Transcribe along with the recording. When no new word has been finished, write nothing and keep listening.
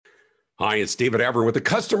Hi, it's David Avern with the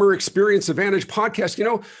Customer Experience Advantage podcast.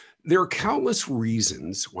 There are countless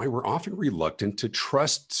reasons why we're often reluctant to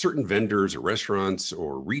trust certain vendors or restaurants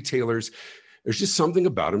or retailers. There's just something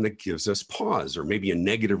about them that gives us pause, or maybe a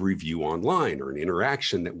negative review online or an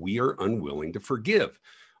interaction that we are unwilling to forgive.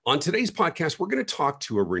 On today's podcast, we're going to talk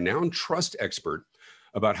to a renowned trust expert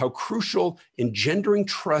about how crucial engendering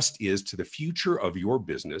trust is to the future of your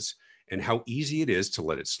business and how easy it is to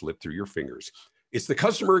let it slip through your fingers. It's the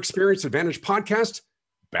Customer Experience Advantage podcast,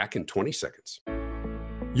 back in 20 seconds.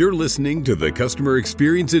 You're listening to the Customer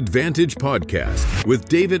Experience Advantage podcast with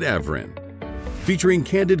David Avern, featuring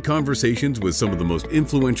candid conversations with some of the most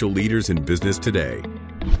influential leaders in business today.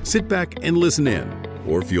 Sit back and listen in,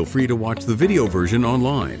 or feel free to watch the video version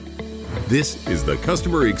online. This is the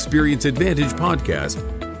Customer Experience Advantage podcast,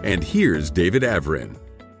 and here's David Avern.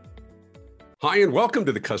 Hi, and welcome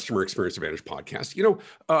to the Customer Experience Advantage podcast.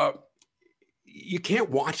 You can't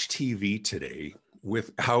watch TV today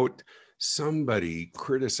without somebody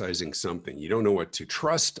criticizing something. You don't know what to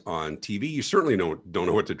trust on TV. You certainly don't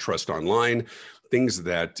know what to trust online. Things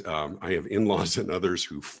that I have in-laws and others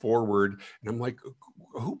who forward, and I'm like,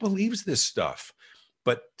 who believes this stuff?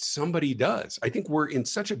 But somebody does. I think we're in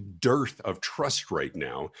such a dearth of trust right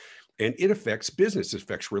now, and it affects business, it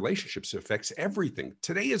affects relationships, it affects everything.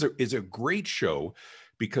 Today is a great show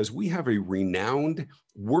because we have a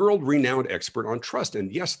world-renowned expert on trust.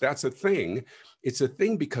 And yes, that's a thing. It's a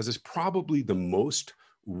thing because it's probably the most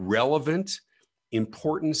relevant,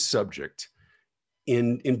 important subject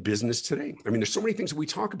in business today. I mean, there's so many things that we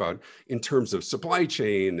talk about in terms of supply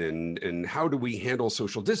chain and how do we handle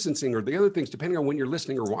social distancing or the other things, depending on when you're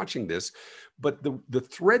listening or watching this. But the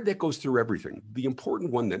thread that goes through everything, the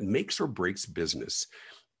important one that makes or breaks business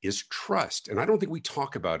is trust. And I don't think we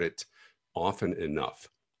talk about it often enough.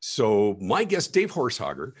 So my guest, Dave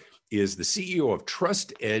Horshauger, is the CEO of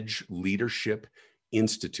Trust Edge Leadership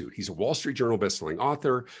Institute. He's a Wall Street Journal bestselling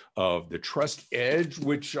author of The Trust Edge,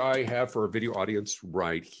 which I have for a video audience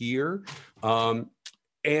right here.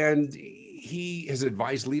 And he has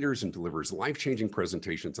advised leaders and delivers life-changing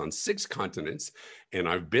presentations on 6 continents. And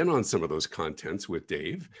I've been on some of those contents with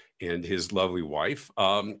Dave and his lovely wife.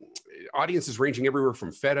 Audiences ranging everywhere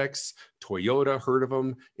from FedEx, Toyota, heard of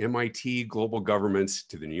them, MIT, global governments,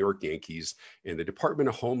 to the New York Yankees and the Department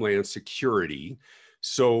of Homeland Security.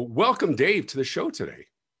 So welcome, Dave, to the show today.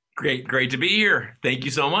 Great to be here. Thank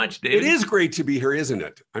you so much, David. It is great to be here, isn't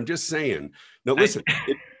it? I'm just saying. Now, listen,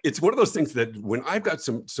 it's one of those things that when I've got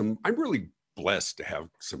some, I'm really blessed to have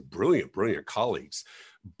some brilliant colleagues,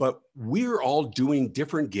 but we're all doing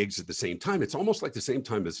different gigs at the same time. It's almost like the same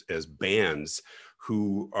time as bands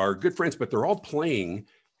who are good friends, but they're all playing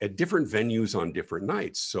at different venues on different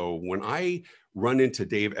nights. So when I run into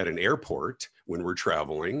Dave at an airport when we're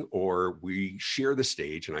traveling, or we share the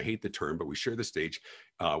stage, and I hate the term, but we share the stage.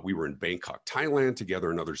 We were in Bangkok, Thailand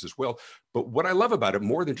together, and others as well. But what I love about it,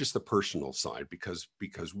 more than just the personal side, because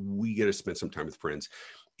we get to spend some time with friends,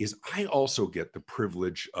 is I also get the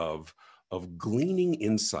privilege of gleaning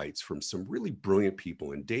insights from some really brilliant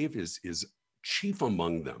people. And Dave is chief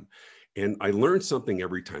among them. And I learn something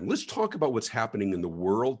every time. Let's talk about what's happening in the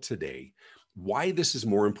world today, why this is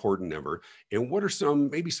more important than ever, and what are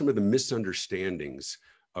maybe some of the misunderstandings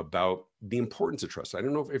about the importance of trust. I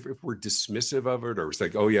don't know if we're dismissive of it, or it's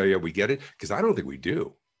like, oh yeah, we get it, because I don't think we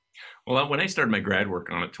do. Well, when I started my grad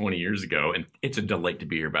work on it 20 years ago, and it's a delight to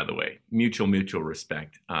be here, by the way, mutual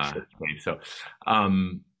respect. Sure. So,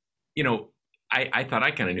 I thought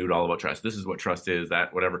I kind of knew it all about trust. This is what trust is,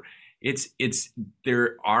 that, whatever.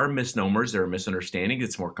 There are misnomers, there are misunderstandings.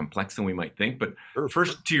 It's more complex than we might think. But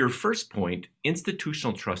first, to your first point,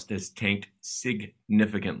 institutional trust has tanked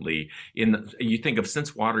significantly. You think of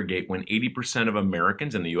since Watergate, when 80% of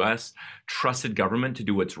Americans in the U.S. trusted government to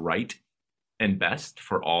do what's right and best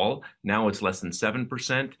for all. Now it's less than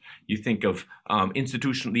 7%. You think of the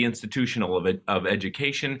institutional of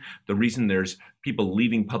education. The reason there's people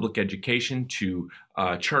leaving public education to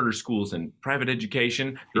charter schools and private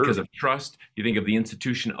education because of trust. You think of the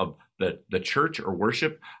institution of the church or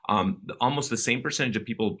worship. Almost the same percentage of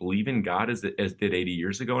people believe in God as did 80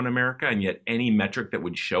 years ago in America, and yet any metric that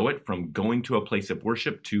would show it, from going to a place of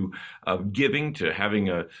worship to giving to having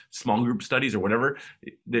a small group studies or whatever,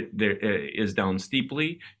 that there is down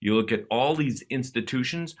steeply. You look at all these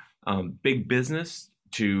institutions, big business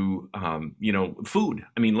to food.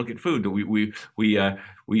 I mean, look at food.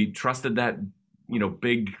 We trusted that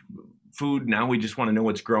big food. Now we just want to know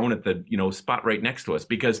what's grown at the spot right next to us,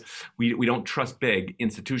 because we don't trust big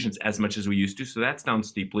institutions as much as we used to. So that's down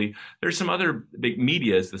steeply. There's some other big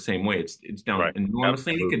media is the same way. It's down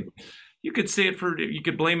enormously. you could say it you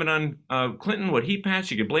could blame it on Clinton, what he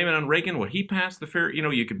passed. You could blame it on Reagan, what he passed.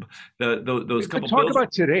 You could those couple. Talk bills.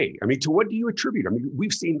 about today. I mean, to what do you attribute? I mean,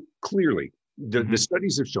 we've seen clearly the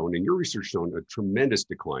studies have shown, and your research shown, a tremendous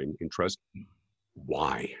decline in trust.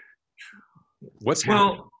 Why? What's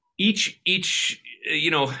happening? Well, each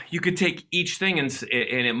you could take each thing and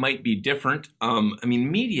it might be different. I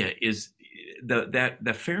mean, media is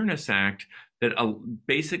the Fairness Act that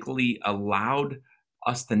basically allowed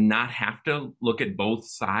us to not have to look at both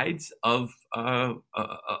sides of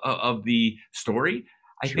the story.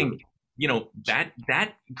 I think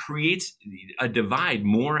that creates a divide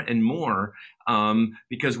more and more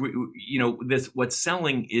because what's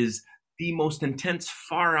selling is the most intense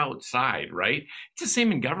far outside, right? It's the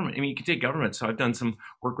same in government. I mean, you can take government. So I've done some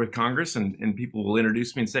work with Congress and people will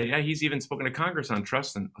introduce me and say, yeah, he's even spoken to Congress on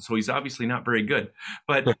trust. And so he's obviously not very good.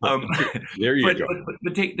 But there you go.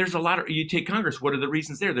 But there's a lot of, you take Congress, what are the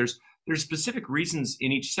reasons there? There's specific reasons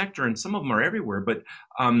in each sector and some of them are everywhere. But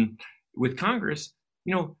with Congress,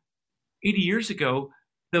 80 years ago,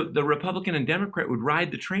 the Republican and Democrat would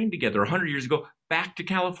ride the train together. 100 years ago, back to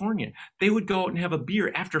California, they would go out and have a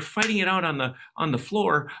beer after fighting it out on the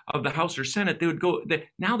floor of the House or Senate. They would go.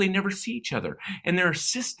 Now they never see each other, and there are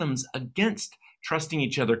systems against trusting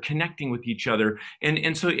each other, connecting with each other, and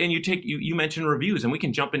you mentioned reviews, and we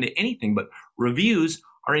can jump into anything, but reviews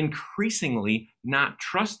are increasingly not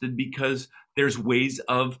trusted because there's ways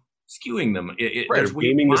of skewing them. There's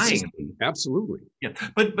gaming the system. Absolutely. Yeah,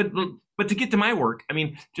 but to get to my work, I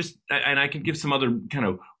mean, and I can give some other kind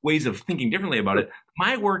of ways of thinking differently about it.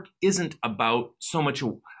 My work isn't about so much.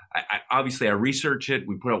 Obviously, I research it.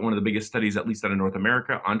 We put out one of the biggest studies, at least out of North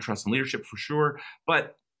America, on trust and leadership for sure.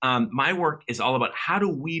 But my work is all about how do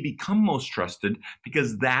we become most trusted,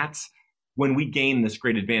 because that's when we gain this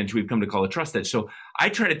great advantage we've come to call a trust edge. So I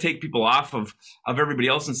try to take people off of everybody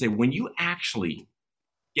else and say, when you actually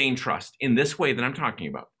gain trust in this way that I'm talking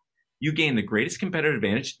about, you gain the greatest competitive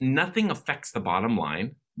advantage. Nothing affects the bottom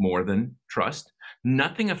line more than trust.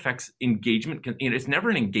 Nothing affects engagement. It's never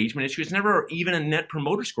an engagement issue. It's never even a net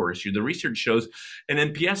promoter score issue. The research shows an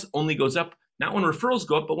NPS only goes up not when referrals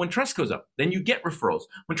go up, but when trust goes up. Then you get referrals.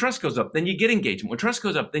 When trust goes up, then you get engagement. When trust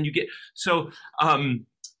goes up, then you get. So,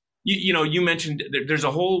 you mentioned there's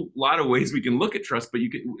a whole lot of ways we can look at trust, but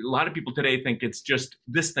a lot of people today think it's just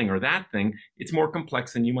this thing or that thing. It's more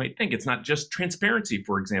complex than you might think. It's not just transparency,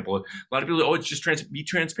 for example. A lot of people, it's just be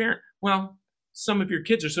transparent. Well, some of your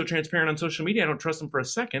kids are so transparent on social media, I don't trust them for a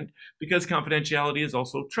second, because confidentiality is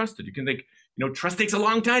also trusted. You can think, trust takes a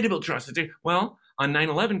long time to build trust. Well, on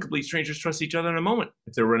 9/11, complete strangers trust each other in a moment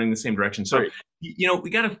if they're running the same direction. So, right.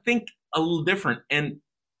 We got to think a little different, and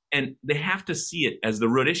they have to see it as the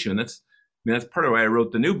root issue. And that's part of why I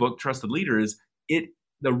wrote the new book, Trusted Leader, is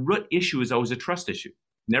the root issue is always a trust issue,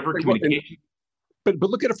 never communication. But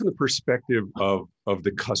look at it from the perspective of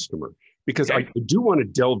the customer, because I do want to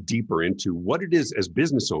delve deeper into what it is as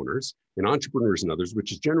business owners and entrepreneurs and others,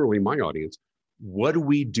 which is generally my audience. What do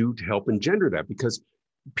we do to help engender that? Because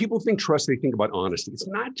people think trust, they think about honesty. It's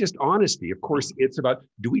not just honesty. Of course, it's about,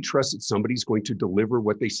 do we trust that somebody's going to deliver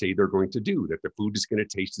what they say they're going to do, that the food is going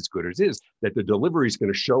to taste as good as it is, that the delivery is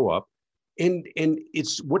going to show up. And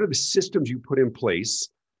it's, what are the systems you put in place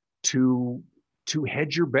to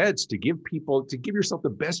hedge your bets, to give yourself the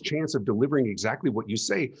best chance of delivering exactly what you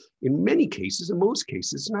say. In many cases, in most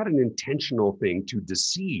cases, it's not an intentional thing to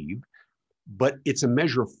deceive, but it's a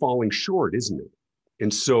measure of falling short, isn't it?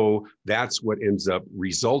 And so that's what ends up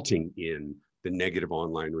resulting in the negative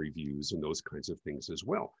online reviews and those kinds of things as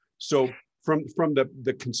well. So from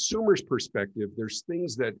the consumer's perspective, there's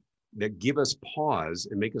things that give us pause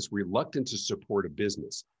and make us reluctant to support a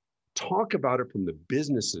business. Talk about it from the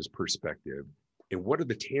business's perspective, and what are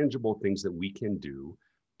the tangible things that we can do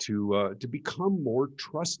to become more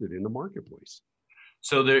trusted in the marketplace?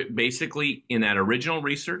 So they're basically in that original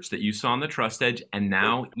research that you saw on the Trust Edge, and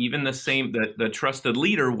now even the Trusted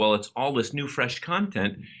Leader, well, it's all this new, fresh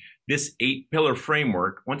content, this 8-pillar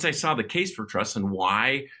framework. Once I saw the case for trust and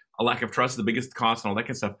why a lack of trust is the biggest cost and all that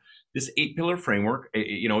kind of stuff, this 8-pillar framework,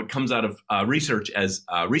 it comes out of research as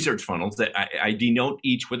research funnels that I denote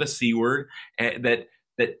each with a C word, that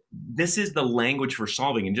this is the language for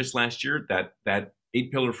solving. And just last year, that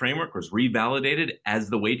 8-pillar framework was revalidated as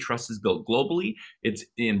the way trust is built globally. It's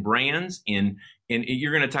in brands, and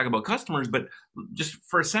you're going to talk about customers, but just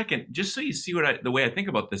for a second, just so you see the way I think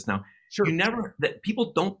about this now. Sure. That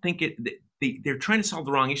people don't think they're trying to solve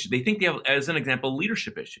the wrong issue. They think they have, as an example, a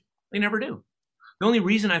leadership issue. They never do. The only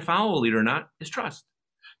reason I follow a leader or not is trust.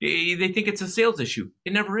 They think it's a sales issue.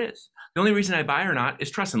 It never is. The only reason I buy or not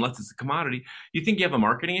is trust, unless it's a commodity. You think you have a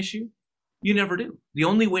marketing issue? You never do. The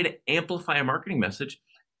only way to amplify a marketing message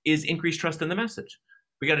is increase trust in the message.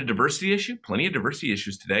 We got a diversity issue, plenty of diversity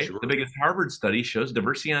issues today. Sure. The biggest Harvard study shows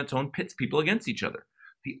diversity on its own pits people against each other.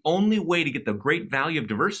 The only way to get the great value of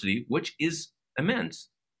diversity, which is immense,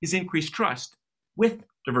 is increase trust with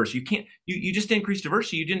diversity. You can't, you just increase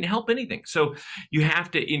diversity, you didn't help anything. So you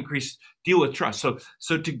have to deal with trust.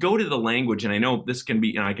 So to go to the language, and I know this can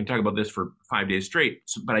be, I can talk about this for 5 days straight,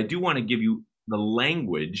 but I do want to give you the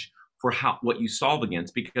language for what you solve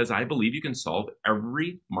against, because I believe you can solve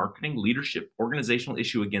every marketing, leadership, organizational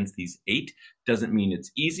issue against these 8. Doesn't mean it's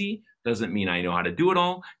easy. Doesn't mean I know how to do it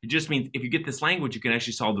all. It just means if you get this language, you can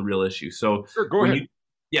actually solve the real issue. So sure, go ahead.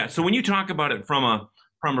 So when you talk about it from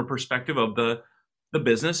a perspective of the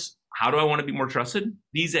business, how do I want to be more trusted?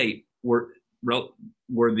 These 8 were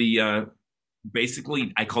the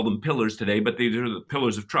basically, I call them pillars today, but these are the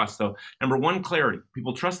pillars of trust. So number 1, clarity.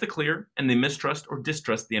 People trust the clear and they mistrust or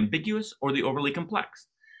distrust the ambiguous or the overly complex.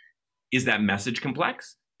 Is that message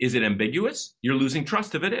complex? Is it ambiguous? You're losing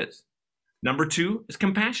trust if it is. Number 2 is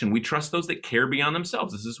compassion. We trust those that care beyond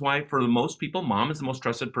themselves. This is why for the most people, mom is the most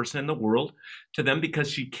trusted person in the world to them, because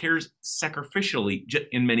she cares sacrificially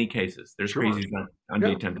in many cases. There's crazies on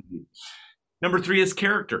day 10. Number 3 is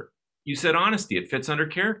character. You said honesty. It fits under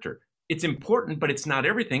character. It's important, but it's not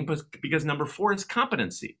everything, because number 4 is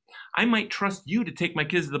competency. I might trust you to take my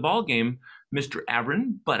kids to the ball game, Mr.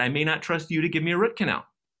 Avron, but I may not trust you to give me a root canal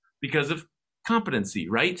because of competency,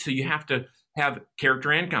 right? So you have to have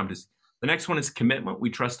character and competence. The next one is commitment. We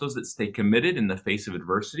trust those that stay committed in the face of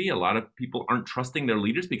adversity. A lot of people aren't trusting their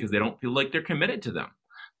leaders because they don't feel like they're committed to them.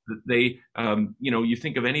 They, you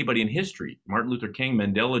think of anybody in history, Martin Luther King,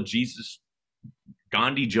 Mandela, Jesus,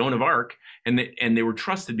 Gandhi, Joan of Arc, and they were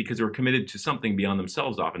trusted because they were committed to something beyond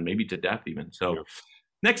themselves, often maybe to death even. So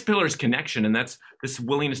next pillar is connection, and that's this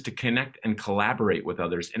willingness to connect and collaborate with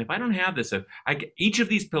others. And if I don't have this, each of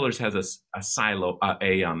these pillars has a silo,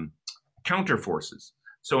 counter forces.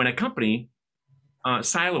 So in a company,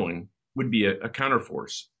 siloing would be a counter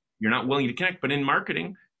force. You're not willing to connect, but in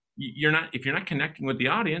marketing, if you're not connecting with the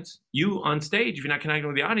audience, you on stage, if you're not connecting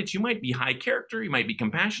with the audience, you might be high character, you might be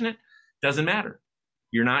compassionate, doesn't matter.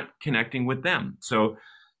 You're not connecting with them. So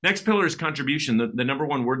next pillar is contribution. The number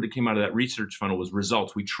 1 word that came out of that research funnel was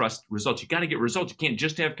results. We trust results. You got to get results. You can't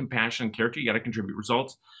just have compassion and character. You got to contribute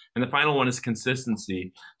results. And the final one is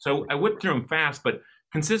consistency. So I whipped through them fast, but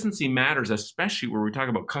consistency matters, especially where we talk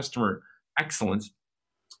about customer excellence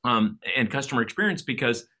and customer experience,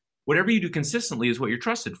 because whatever you do consistently is what you're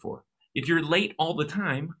trusted for. If you're late all the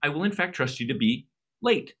time, I will in fact trust you to be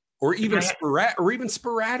late. Or even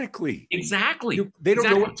sporadically. Exactly. They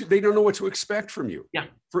don't know what to expect from you. Yeah.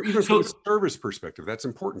 From a service perspective, that's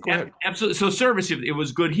important. Go ahead. Absolutely. So service, if it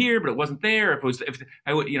was good here, but it wasn't there.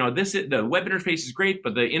 The web interface is great,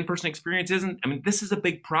 but the in-person experience isn't. I mean, this is a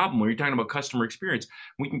big problem when you're talking about customer experience.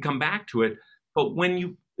 We can come back to it, but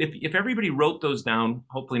if everybody wrote those down,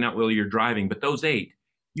 hopefully not while you're driving, but those 8,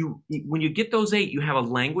 when you get those 8, you have a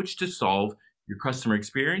language to solve your customer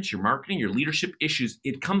experience, your marketing, your leadership issues.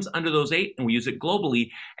 It comes under those 8, and we use it globally.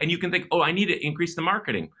 And you can think, I need to increase the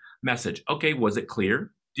marketing message. Okay, was it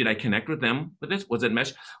clear? Did I connect with them with this? Was it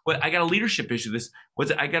mesh? Well, I got a leadership issue.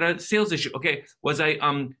 I got a sales issue. Okay, was I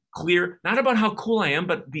clear? Not about how cool I am,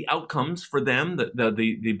 but the outcomes for them,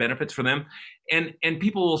 the benefits for them. And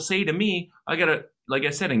people will say to me, I got a, like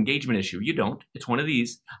I said, engagement issue. You don't. It's one of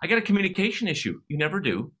these. I got a communication issue. You never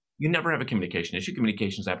do. You never have a communication issue.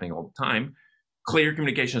 Communication is happening all the time. Clear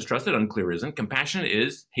communication is trusted, unclear isn't. Compassionate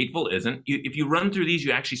is, hateful isn't. If you run through these,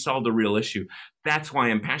 you actually solve the real issue. That's why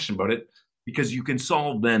I'm passionate about it, because you can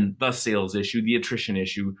solve then the sales issue, the attrition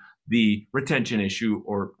issue, the retention issue,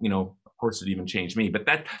 or, of course, it even changed me. But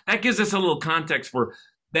that gives us a little context for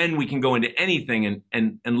then we can go into anything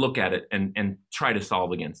and look at it and try to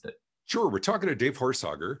solve against it. Sure. We're talking to Dave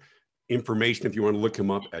Harshauger. Information, if you want to look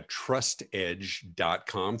him up, at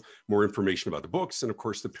trustedge.com. More information about the books and, of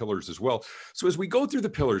course, the pillars as well. So as we go through the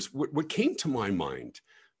pillars, what came to my mind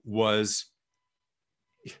was,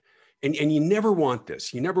 and you never want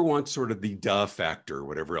this. You never want sort of the duh factor or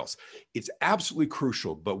whatever else. It's absolutely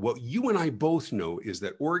crucial. But what you and I both know is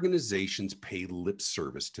that organizations pay lip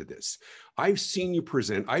service to this. I've seen you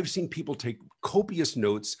present. I've seen people take copious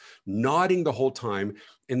notes, nodding the whole time,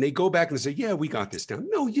 and they go back and say, yeah, we got this down.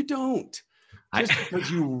 No, you don't. Just because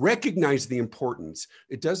you recognize the importance,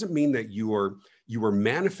 it doesn't mean that you are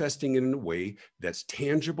manifesting it in a way that's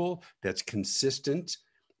tangible, that's consistent.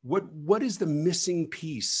 What is the missing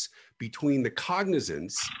piece between the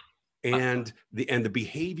cognizance and the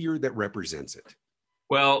behavior that represents it?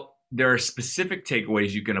 Well, there are specific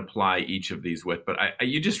takeaways you can apply each of these with, but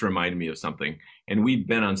you just reminded me of something. And we've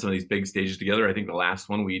been on some of these big stages together. I think the last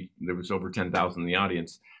one, there was over 10,000 in the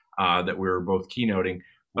audience that we were both keynoting.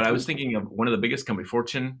 But I was thinking of one of the biggest companies,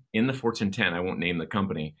 in the Fortune 10, I won't name the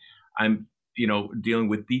company. I'm, dealing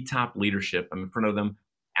with the top leadership. I'm in front of them.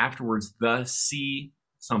 Afterwards, the C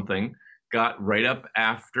something got right up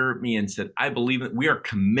after me and said, I believe that we are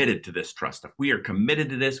committed to this trust stuff. We are committed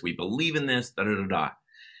to this. We believe in this, da, da, da, da.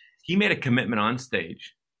 He made a commitment on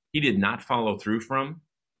stage he did not follow through from.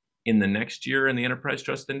 In the next year in the Enterprise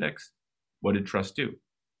Trust Index, what did trust do?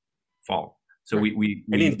 Fall. So right.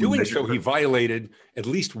 And in doing so, he violated at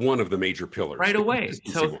least one of the major pillars. Right away.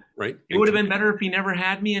 So right? It would have been better if he never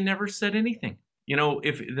had me and never said anything,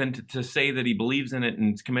 than to say that he believes in it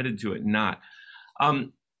and is committed to it, not.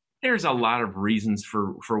 There's a lot of reasons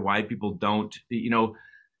for why people don't,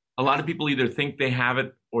 a lot of people either think they have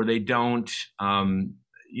it or they don't.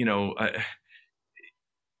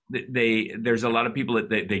 There's a lot of people that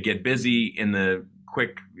they get busy in the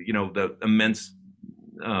quick, the immense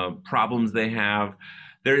problems they have.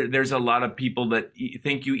 There's a lot of people that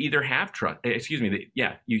think you either have trust. You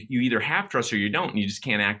either have trust or you don't, and you just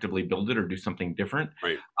can't actively build it or do something different.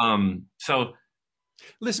 Right. So.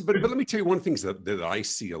 Listen, but let me tell you one of the things that I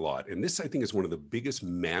see a lot, and this I think is one of the biggest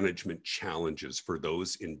management challenges for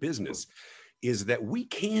those in business, is that we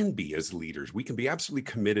can be, as leaders, we can be absolutely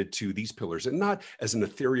committed to these pillars, and not as an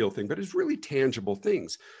ethereal thing, but as really tangible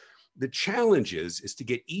things. The challenge is to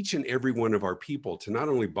get each and every one of our people to not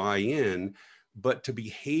only buy in, but to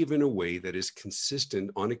behave in a way that is consistent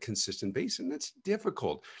on a consistent basis. And that's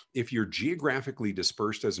difficult. If you're geographically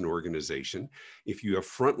dispersed as an organization, if you have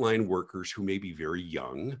frontline workers who may be very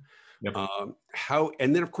young, yep.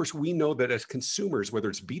 And then of course, we know that as consumers, whether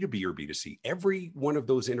it's B2B or B2C, every one of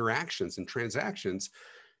those interactions and transactions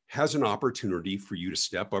has an opportunity for you to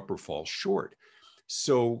step up or fall short.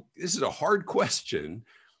 So this is a hard question,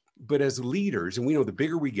 but as leaders, and we know the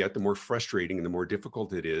bigger we get, the more frustrating and the more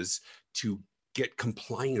difficult it is to get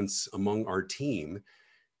compliance among our team.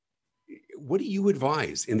 What do you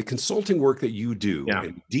advise in the consulting work that you do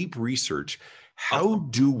and deep research? How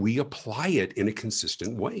do we apply it in a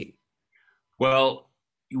consistent way? Well,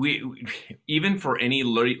 we even for any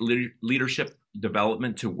leadership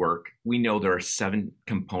development to work, we know there are 7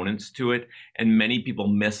 components to it, and many people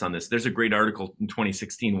miss on this. There's a great article in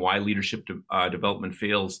 2016, Why Leadership Development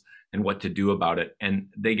Fails and What to Do About It. And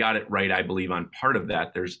they got it right, I believe, on part of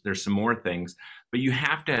that. There's some more things, but you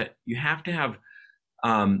have to have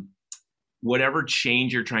whatever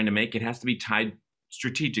change you're trying to make, it has to be tied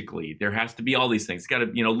strategically. There has to be all these things.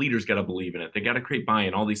 Leaders got to believe in it. They got to create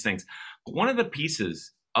buy-in, all these things. But one of the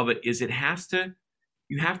pieces of it is you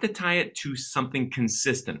have to tie it to something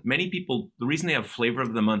consistent. Many people, the reason they have flavor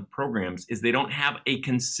of the month programs is they don't have a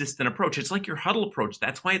consistent approach. It's like your huddle approach.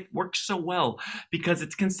 That's why it works so well, because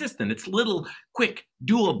it's consistent. It's little, quick,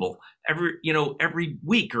 doable every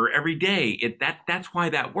week or every day. That's why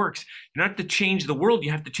that works. You don't have to change the world.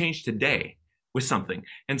 You have to change today with something.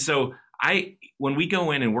 And so when we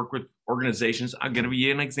go in and work with organizations, I'm going to give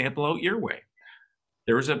you an example out your way.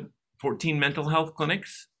 There was 14 mental health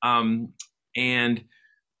clinics, and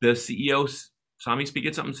the CEO saw me speak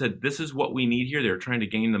at something and said, this is what we need here. They're trying to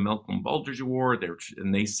gain the Malcolm Baldrige Award.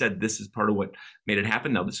 And they said this is part of what made it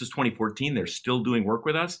happen. Now, this is 2014. They're still doing work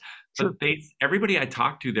with us. Sure. But everybody I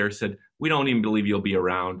talked to there said, we don't even believe you'll be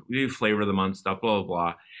around. We do flavor of the month stuff, blah, blah,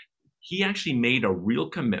 blah. He actually made a real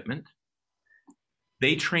commitment.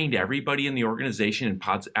 They trained everybody in the organization in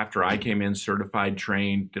pods after I came in, certified,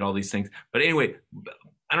 trained, did all these things. But anyway,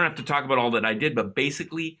 I don't have to talk about all that I did, but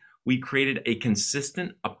basically we created a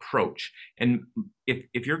consistent approach. And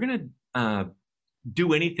if you're going to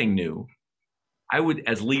do anything new, I would,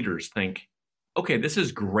 as leaders, think, okay, this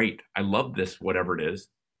is great. I love this, whatever it is.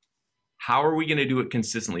 How are we going to do it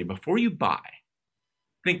consistently? Before you buy,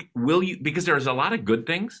 think, because there's a lot of good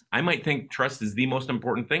things. I might think trust is the most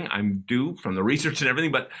important thing. I'm due from the research and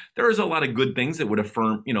everything, but there is a lot of good things that would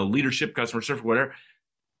affirm, leadership, customer service, whatever.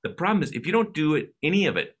 The problem is if you don't do any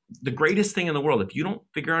of it, the greatest thing in the world, if you don't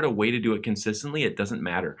figure out a way to do it consistently, it doesn't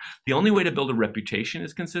matter. The only way to build a reputation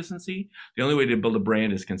is consistency. The only way to build a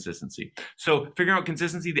brand is consistency. So figuring out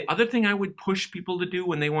consistency. The other thing I would push people to do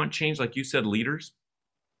when they want change, like you said, leaders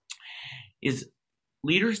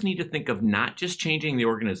need to think of not just changing the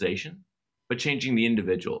organization, but changing the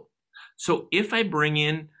individual. So if I bring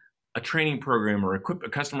in a training program or equip a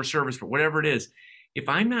customer service or whatever it is, if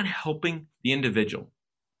I'm not helping the individual,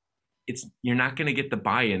 you're not going to get the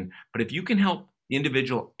buy-in. But if you can help the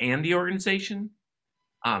individual and the organization,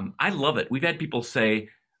 I love it. We've had people say,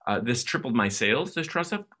 this tripled my sales, this trust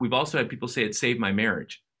stuff. We've also had people say it saved my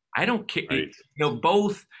marriage. I don't care. Right.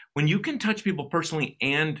 Both, when you can touch people personally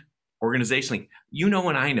and organizationally,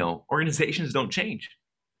 and I know organizations don't change.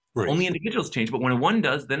 Right. Only individuals change, but when one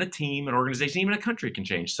does, then a team, an organization, even a country can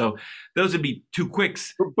change. So those would be two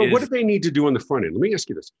quicks. But what do they need to do on the front end? Let me ask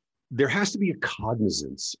you this. There has to be a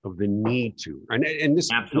cognizance of the need to, and this,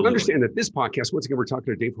 you understand that this podcast, once again, we're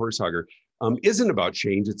talking to Dave Horsager, isn't about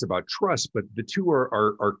change, it's about trust, but the two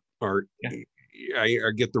are I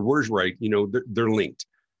get the words right, they're linked.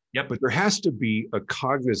 Yep. But there has to be a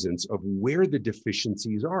cognizance of where the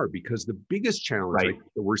deficiencies are, because the biggest challenge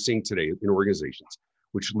that we're seeing today in organizations,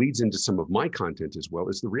 which leads into some of my content as well,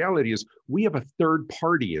 is the reality is we have a third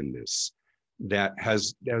party in this that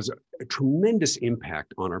has a tremendous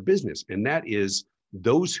impact on our business. And that is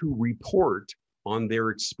those who report on their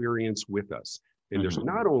experience with us. And there's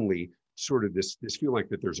not only sort of this feel like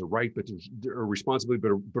that there's a right, but there's a responsibility,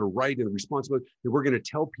 but a right and a responsibility that we're going to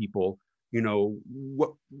tell people,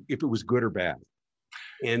 what if it was good or bad.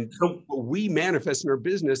 And so what we manifest in our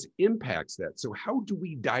business impacts that. So how do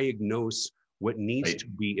we diagnose what needs to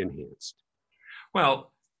be enhanced?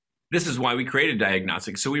 Well, this is why we created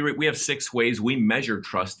diagnostics. So we have 6 ways we measure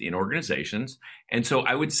trust in organizations. And so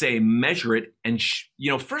I would say measure it. And,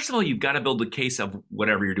 first of all, you've got to build a case of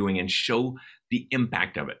whatever you're doing and show the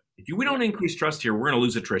impact of it. If we don't increase trust here, we're going to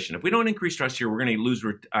lose attrition. If we don't increase trust here, we're going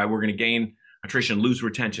to gain attrition, lose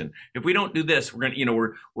retention. If we don't do this, we're going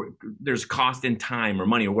to, there's cost in time or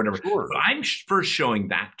money or whatever. Sure. But I'm first showing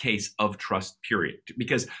that case of trust, period,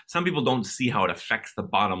 because some people don't see how it affects the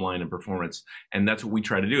bottom line and performance. And that's what we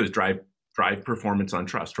try to do, is drive performance on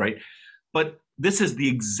trust, right? But this is the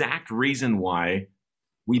exact reason why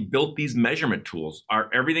we built these measurement tools.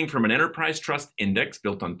 Everything from an enterprise trust index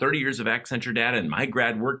built on 30 years of Accenture data and my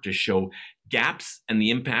grad work to show gaps and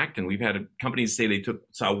the impact. And we've had companies say they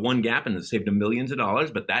saw one gap and it saved them millions of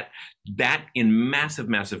dollars. But that in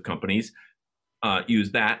massive companies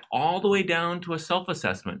use that, all the way down to a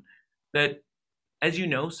self-assessment that, as you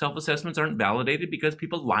know, self-assessments aren't validated because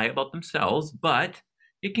people lie about themselves, but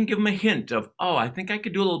it can give them a hint of, oh, I think I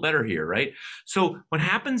could do a little better here, right? So what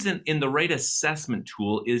happens in the right assessment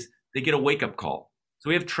tool is they get a wake-up call. So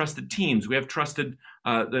we have trusted teams. We have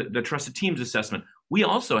the trusted teams assessment. We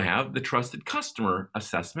also have the trusted customer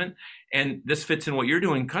assessment. And this fits in what you're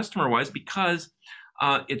doing customer-wise because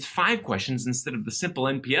it's 5 questions instead of the simple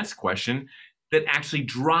NPS question that actually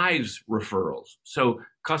drives referrals. So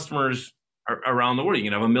customers around the world, you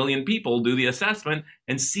can have 1 million people do the assessment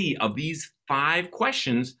and see, of these 5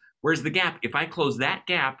 questions, where's the gap? If I close that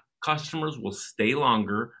gap, customers will stay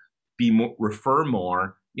longer, refer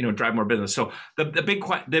more, drive more business. So the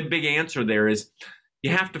big answer there is you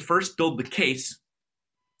have to first build the case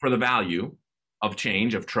for the value of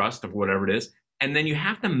change, of trust, of whatever it is. And then you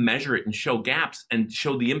have to measure it and show gaps and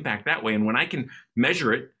show the impact that way. And when I can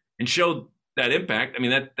measure it and show that impact, I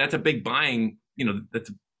mean, that's a big buying,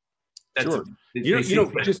 that's sure.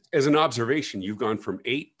 Just as an observation, you've gone from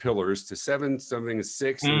 8 pillars to 7, something is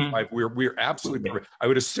 6, and 5. We're absolutely perfect. I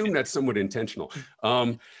would assume that's somewhat intentional.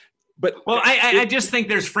 I just think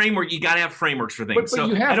there's framework. You got to have frameworks for things. But so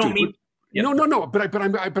you have no.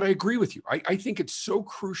 But I agree with you. I think it's so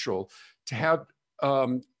crucial to have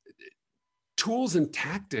tools and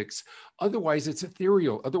tactics. Otherwise, it's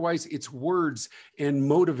ethereal. Otherwise, it's words and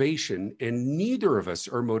motivation. And neither of us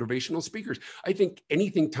are motivational speakers. I think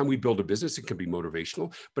time we build a business, it can be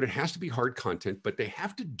motivational, but it has to be hard content, but they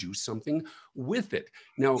have to do something with it.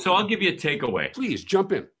 Now, so I'll give you a takeaway. Please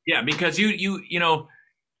jump in. Yeah, because you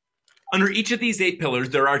under each of these 8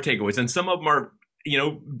 pillars, there are takeaways, and some of them are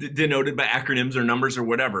denoted by acronyms or numbers or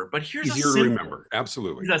whatever. But here's easier to remember.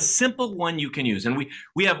 Absolutely. Here's a simple one you can use. And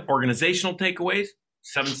we have organizational takeaways,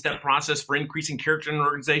 7-step process for increasing character in an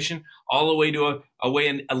organization, all the way to a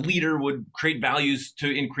way a leader would create values to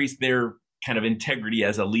increase their kind of integrity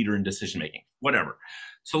as a leader in decision making, whatever.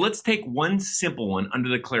 So let's take one simple one under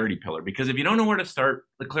the clarity pillar, because if you don't know where to start,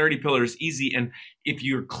 the clarity pillar is easy. And if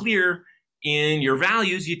you're clear in your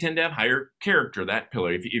values, you tend to have higher character, that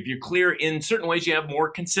pillar. If you're clear in certain ways, you have more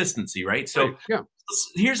consistency, right? So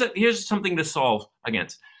here's something to solve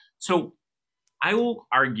against. So I will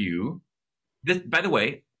argue that, by the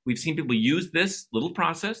way, we've seen people use this little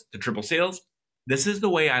process to triple sales. This is the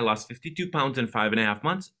way I lost 52 pounds in 5.5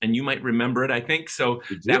 months. And you might remember it, I think. So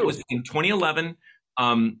that was in 2011.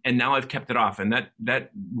 And now I've kept it off, and that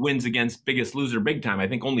wins against Biggest Loser big time. I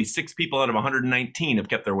think only 6 people out of 119 have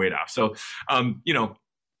kept their weight off. So, and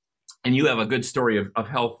you have a good story of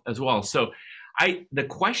health as well. So the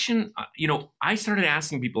question, I started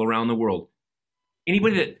asking people around the world,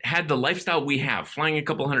 anybody that had the lifestyle we have, flying a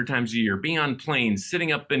couple hundred times a year, being on planes,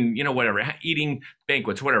 sitting up and, whatever, eating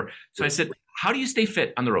banquets, whatever. So I said, how do you stay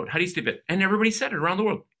fit on the road? How do you stay fit? And everybody said it around the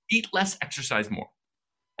world, eat less, exercise more.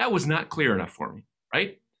 That was not clear enough for me,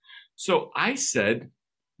 right? So I said,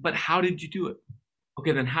 but how did you do it?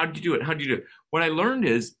 Okay, then how did you do it? How did you do it? What I learned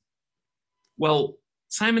is, well,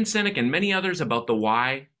 Simon Sinek and many others about the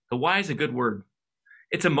why is a good word.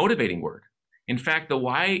 It's a motivating word. In fact, the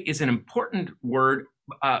why is an important word,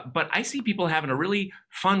 but I see people having a really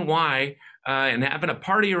fun why and having a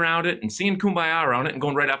party around it and singing Kumbaya around it and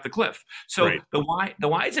going right off the cliff. So right. The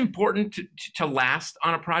why is important to last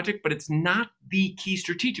on a project, but it's not the key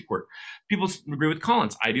strategic word. People agree with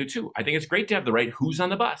Collins. I do too. I think it's great to have the right who's on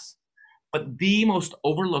the bus. But the most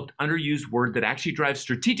overlooked, underused word that actually drives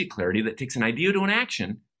strategic clarity, that takes an idea to an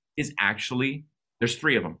action, is actually, there's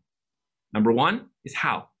three of them. Number one is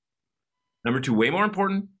how. Number two, way more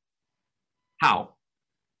important, how.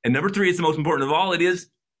 And number three is the most important of all. It is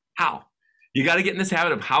how. You got to get in this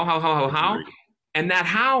habit of how. And that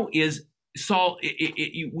how is,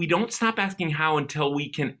 we don't stop asking how until we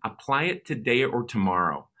can apply it today or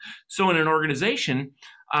tomorrow. So in an organization,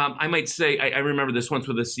 I might say, I remember this once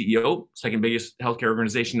with a CEO, second biggest healthcare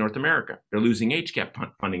organization in North America. They're losing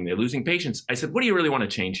HCAP funding. They're losing patients. I said, what do you really want to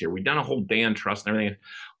change here? We've done a whole day on trust and everything.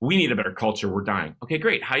 We need a better culture. We're dying. Okay,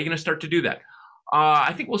 great. How are you going to start to do that?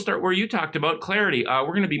 I think we'll start where you talked about clarity. We're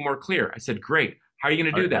going to be more clear. I said, great. How are you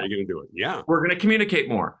going to do that? How are you going to do it? Yeah. We're going to communicate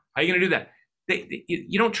more. How are you going to do that?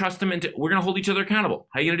 You don't trust them. We're going to hold each other accountable.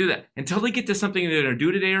 How are you going to do that? Until they get to something they're going to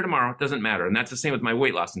do today or tomorrow, it doesn't matter. And that's the same with my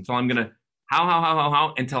weight loss. Until I'm going to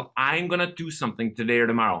how, until I'm going to do something today or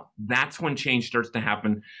tomorrow. That's when change starts to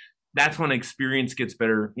happen. That's when experience gets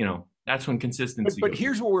better. That's when consistency. But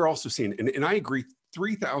here's what we're also seeing. And I agree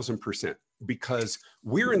 3,000%, because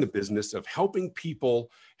we're in the business of helping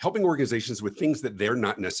organizations with things that they're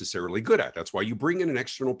not necessarily good at. That's why you bring in an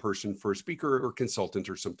external person for a speaker or consultant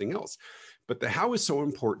or something else. But the how is so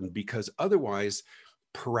important, because otherwise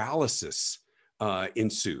paralysis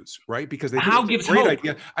ensues, right? Because how gives a great hope.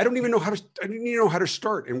 Idea. I don't even know how to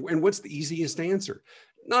start. And what's the easiest answer?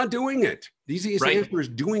 Not doing it. The easiest answer is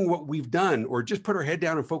doing what we've done, or just put our head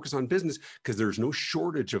down and focus on business, because there's no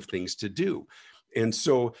shortage of things to do. And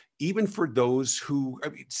so even for those who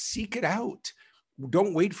seek it out,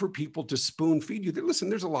 don't wait for people to spoon feed you. Listen,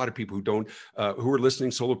 there's a lot of people who are listening,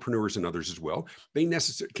 solopreneurs and others as well. They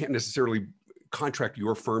can't necessarily contract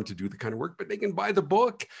your firm to do the kind of work, but they can buy the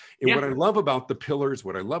book. And what I love about the pillars,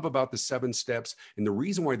 what I love about the 7 steps, and the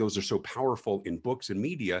reason why those are so powerful in books and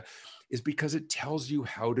media, is because it tells you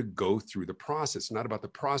how to go through the process. Not about the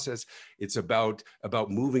process, it's about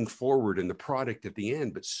moving forward in the product at the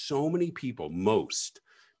end. But so many people, most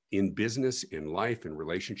in business, in life, in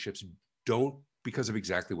relationships, don't, because of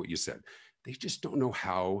exactly what you said. They just don't know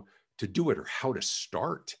how to do it or how to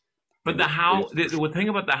start. But the how, the thing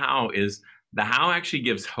about the how is, the how actually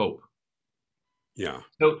gives hope. Yeah.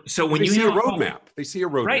 So when they you see have a roadmap, they see a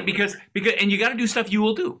roadmap. Right, because and you got to do stuff you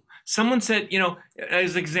will do. Someone said,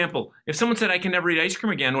 as an example, if someone said I can never eat ice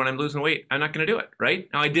cream again when I'm losing weight, I'm not going to do it. Right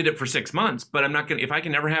now, I did it for 6 months, but I'm not going to. If I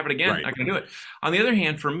can never have it again, I'm not going to do it. On the other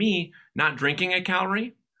hand, for me, not drinking a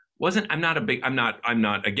calorie I'm not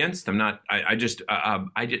against.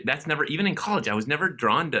 That's never, even in college, I was never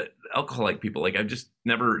drawn to alcoholic people. Like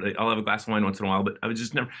I'll have a glass of wine once in a while, but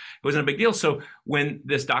it wasn't a big deal. So when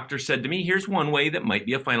this doctor said to me, here's one way that might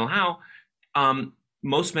be a final how,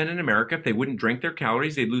 most men in America, if they wouldn't drink their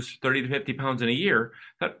calories, they'd lose 30 to 50 pounds in a year.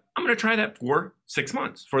 But I'm going to try that for 6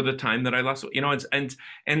 months, for the time that I lost.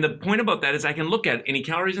 And the point about that is I can look at any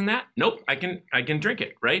calories in that. Nope, I can drink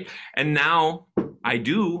it, right? And now I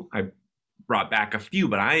brought back a few,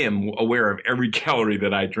 but I am aware of every calorie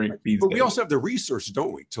that I drink these days. But we also have the resource,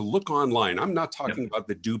 don't we, to look online. I'm not talking about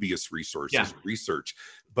the dubious resources, research,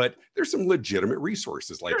 but there's some legitimate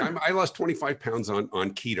resources. Like I lost 25 pounds on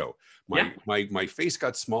keto. My face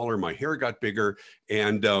got smaller, my hair got bigger,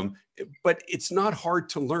 and but it's not hard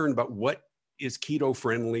to learn about what is keto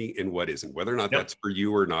friendly and what isn't, whether or not that's for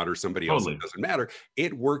you or not, or somebody else, it doesn't matter.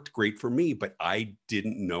 It worked great for me, but I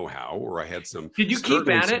didn't know how, or I had some. Did you keep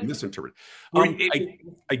at it? Misinterpret.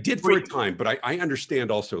 I did for a time, but I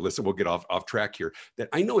understand also, listen, we'll get off track here, that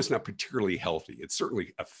I know it's not particularly healthy. It's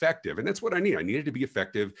certainly effective. And that's what I need. I needed to be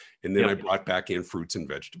effective. And then I brought back in fruits and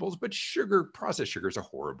vegetables, but processed sugar is a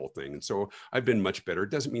horrible thing. And so I've been much better.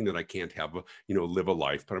 It doesn't mean that I can't have live a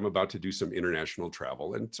life, but I'm about to do some international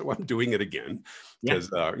travel. And so I'm doing it again. Because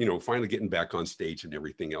finally getting back on stage and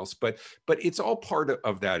everything else, but it's all part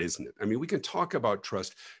of that, isn't it? I mean, we can talk about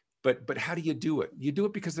trust, but how do you do it? You do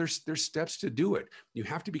it because there's steps to do it. You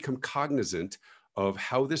have to become cognizant of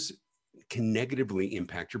how this can negatively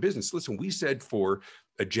impact your business. Listen, we said for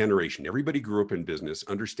a generation. Everybody grew up in business,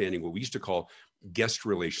 understanding what we used to call guest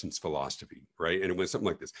relations philosophy, right? And it was something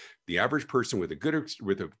like this: the average person with a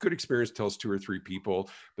good experience tells 2 or 3 people,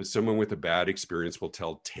 but someone with a bad experience will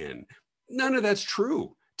tell 10. None of that's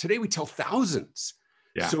true. Today we tell thousands.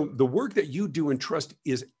 Yeah. So the work that you do in trust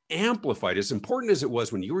is amplified. As important as it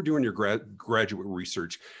was when you were doing your graduate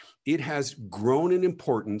research, it has grown in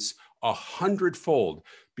importance 100-fold,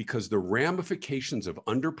 because the ramifications of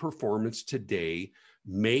underperformance today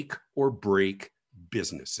make or break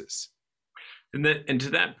businesses. And to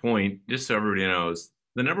that point, just so everybody knows,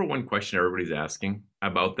 the number one question everybody's asking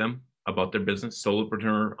about them, about their business,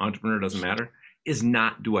 solopreneur, entrepreneur, doesn't matter, is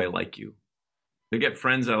not, do I like you? They get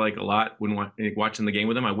friends I like a lot. When watching the game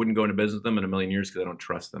with them, I wouldn't go into business with them in a million years because I don't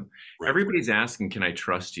trust them. Right. Everybody's asking, can I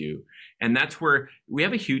trust you? And that's where we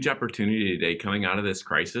have a huge opportunity today coming out of this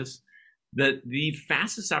crisis. That the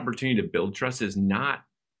fastest opportunity to build trust is not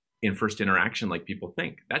in first interaction like people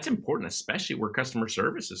think. That's important, especially where customer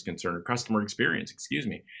service is concerned, or customer experience, excuse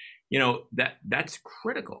me. That's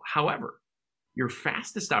critical. However, your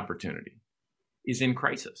fastest opportunity is in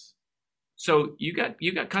crisis. So you got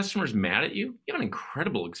customers mad at you. You have an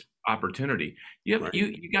incredible opportunity.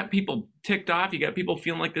 You got people ticked off. You got people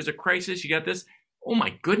feeling like there's a crisis. You got this. Oh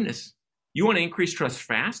my goodness. You want to increase trust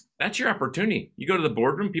fast? That's your opportunity. You go to the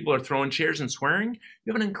boardroom, people are throwing chairs and swearing.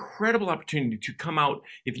 You have an incredible opportunity to come out.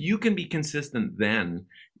 If you can be consistent then,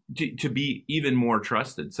 to be even more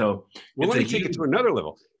trusted. So let me take it to another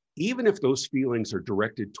level. Even if those feelings are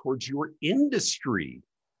directed towards your industry,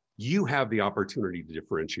 you have the opportunity to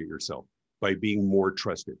differentiate yourself by being more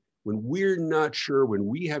trusted. When we're not sure, when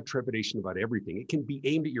we have trepidation about everything, it can be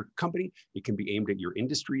aimed at your company, it can be aimed at your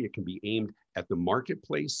industry, it can be aimed at the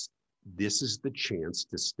marketplace. This is the chance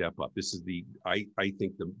to step up. This is I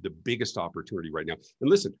think the biggest opportunity right now. And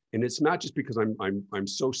listen, and it's not just because I'm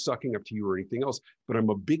so sucking up to you or anything else, but I'm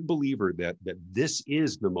a big believer that this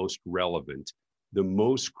is the most relevant, the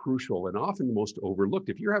most crucial, and often the most overlooked.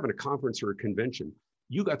 If you're having a conference or a convention,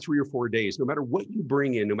 you got 3 or 4 days, no matter what you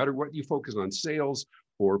bring in, no matter what you focus on, sales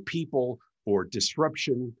or people or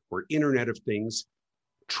disruption or Internet of Things,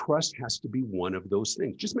 trust has to be one of those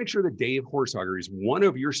things. Just make sure that Dave Horsager is one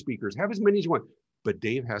of your speakers. Have as many as you want, but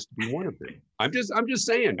Dave has to be one of them. I'm just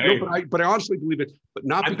saying. Hey, no, but I honestly believe it. But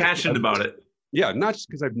not. I'm passionate about it. Yeah, not just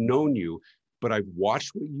because I've known you, but I've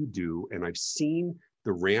watched what you do, and I've seen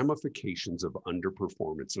the ramifications of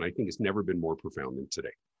underperformance, and I think it's never been more profound than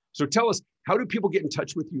today. So tell us, how do people get in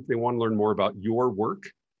touch with you if they want to learn more about your work?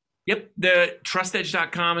 Yep. The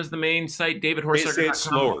trustedge.com is the main site. David Horsager.com. Say it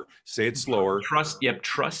slower. Say it slower.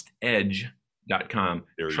 Trustedge.com.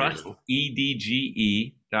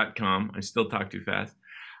 Trustedge.com. I still talk too fast.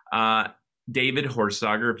 David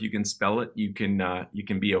Horsager, if you can spell it, you can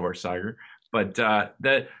be a Horsager. But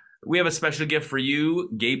we have a special gift for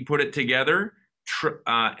you. Gabe put it together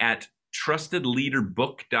at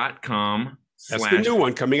trustedleaderbook.com. That's the new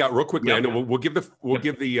one coming out real quickly. Yep. I know we'll give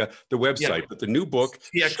the website, but the new book,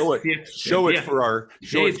 show it for our.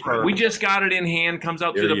 We just got it in hand. Comes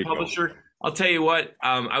out through the publisher. Go. I'll tell you what.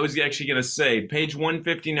 I was actually going to say, page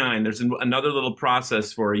 159. There's another little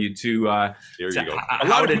process for you to. There you go. A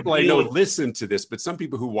lot of people I know listen to this, but some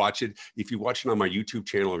people who watch it, if you watch it on my YouTube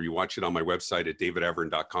channel or you watch it on my website at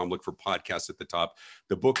davidavern.com, look for podcasts at the top.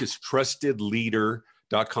 The book is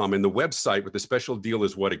trustedleader.com, and the website with the special deal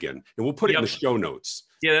is what again? And we'll put it in the show notes.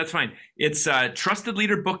 Yeah, that's fine. It's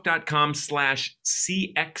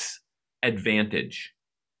trustedleaderbook.com/CX Advantage.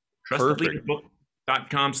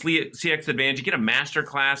 Trustedleaderbook.com CX Advantage. You get a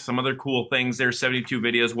masterclass, some other cool things there, 72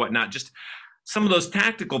 videos, whatnot. Just some of those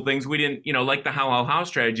tactical things we didn't, like the how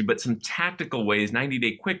strategy, but some tactical ways,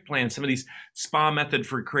 90-day quick plan, some of these SPA method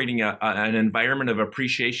for creating an environment of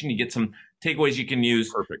appreciation. You get some takeaways you can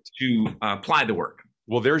use to apply the work.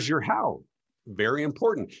 Well, there's your how. Very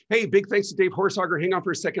important. Hey, big thanks to Dave Horsager. Hang on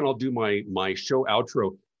for a second. I'll do my show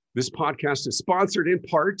outro. This podcast is sponsored in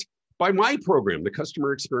part by my program, the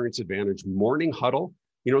Customer Experience Advantage Morning Huddle.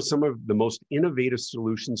 Some of the most innovative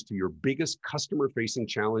solutions to your biggest customer-facing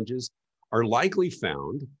challenges are likely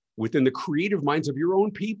found within the creative minds of your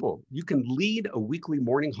own people. You can lead a weekly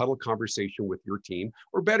morning huddle conversation with your team,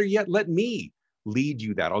 or better yet, let me lead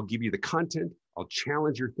you that. I'll give you the content. I'll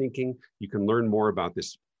challenge your thinking. You can learn more about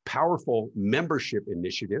this powerful membership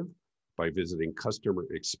initiative by visiting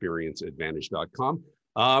customerexperienceadvantage.com.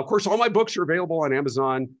 Of course, all my books are available on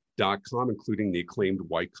Amazon.com, including the acclaimed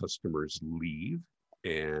Why Customers Leave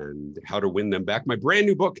and How to Win Them Back. My brand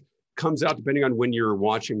new book comes out, depending on when you're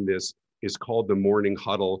watching this, is called The Morning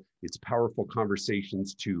Huddle. It's powerful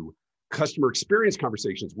conversations to customer experience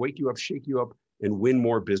conversations, wake you up, shake you up, and win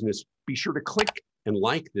more business. Be sure to click and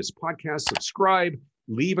like this podcast, subscribe,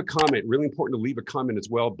 Leave a comment. Really important to leave a comment as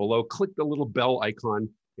well below. Click the little bell icon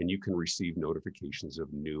and you can receive notifications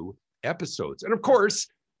of new episodes. And of course,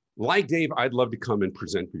 like Dave, I'd love to come and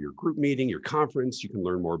present for your group meeting, your conference. You can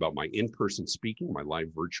learn more about my in-person speaking, my live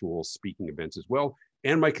virtual speaking events as well,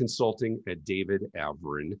 and my consulting at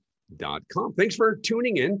davidavrin.com. Thanks for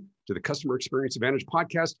tuning in to the Customer Experience Advantage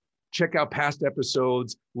podcast. Check out past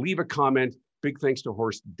episodes, leave a comment. Big thanks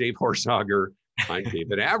to Dave Horsager. I'm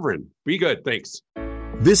David Avrin. Be good. Thanks.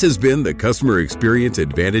 This has been the Customer Experience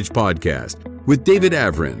Advantage podcast with David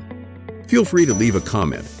Avrin. Feel free to leave a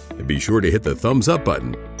comment and be sure to hit the thumbs up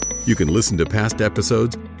button. You can listen to past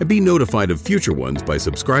episodes and be notified of future ones by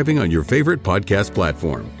subscribing on your favorite podcast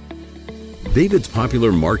platform. David's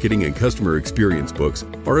popular marketing and customer experience books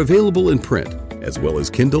are available in print, as well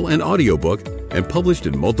as Kindle and audiobook, and published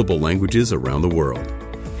in multiple languages around the world.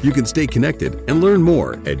 You can stay connected and learn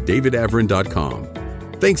more at davidavrin.com.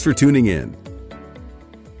 Thanks for tuning in.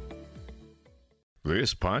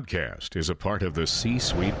 This podcast is a part of the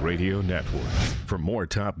C-Suite Radio Network. For more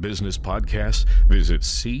top business podcasts, visit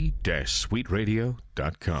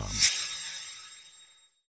c-suiteradio.com.